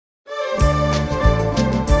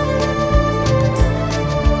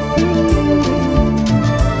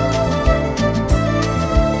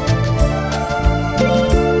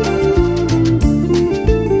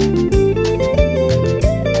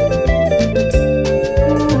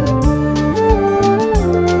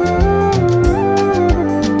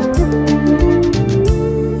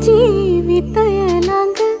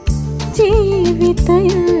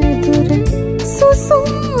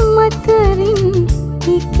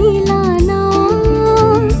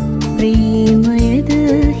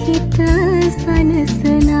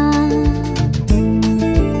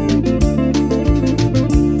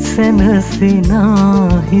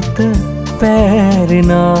සෙනසෙනා හිත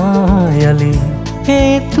පැරෙනා යලි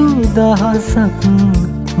හේතු දහසක්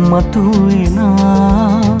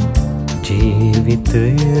මතුවෙනා ජීවිතය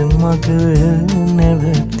මග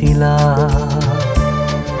නැවතිලා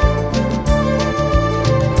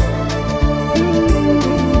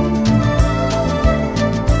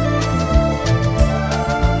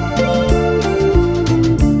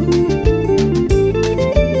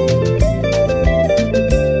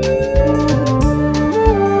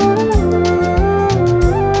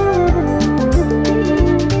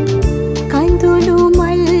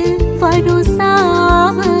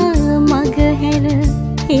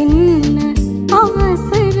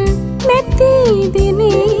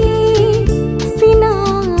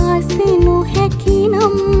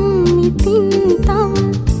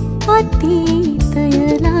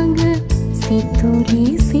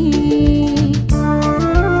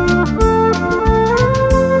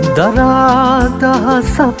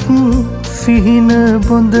දරාදහසක් සිහින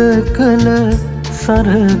බොඳ කළ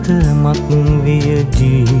සරදමක් විය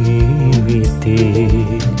ජීවිතේ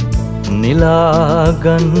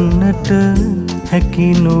නෙලාගන්නට හැකි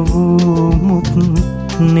නොවූ මුත්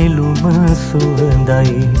නෙළුම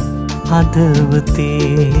සුවඳයි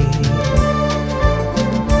හදවතේ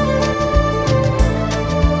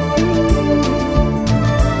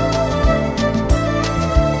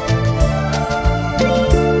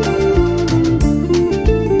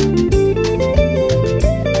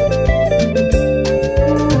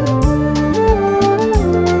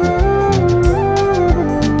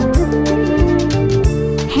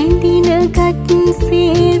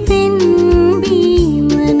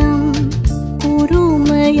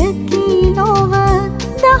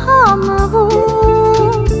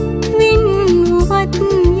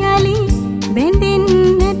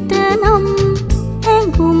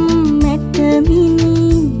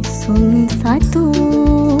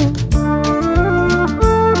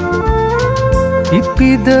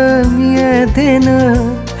මියදෙන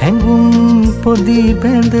හැඟුම් පොදි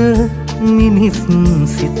බැඳ මිනිස්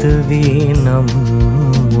සිත වේ නම්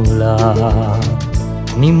මුලා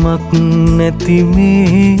නිමක් නැති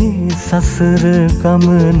මේ සසර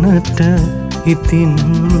ගමනට ඉතින්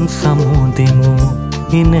සමුදෙමු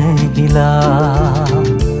ඉනහිලා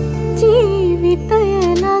ජීවිතය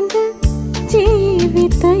ළඟ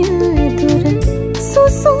ජීවිතය දුර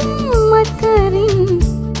සුසුම් මතරින්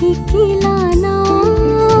හිකිලානා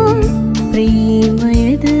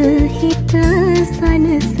ප්‍රේමයද හිත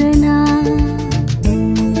සනසනා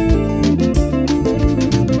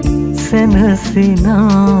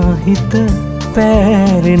සෙනසෙනා හිත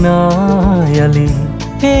පැරෙනා යලි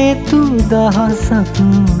හේතු දහසක්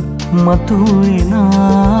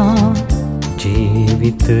මතුවෙනා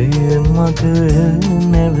ජීවිතය මග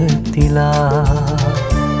නැවතිලා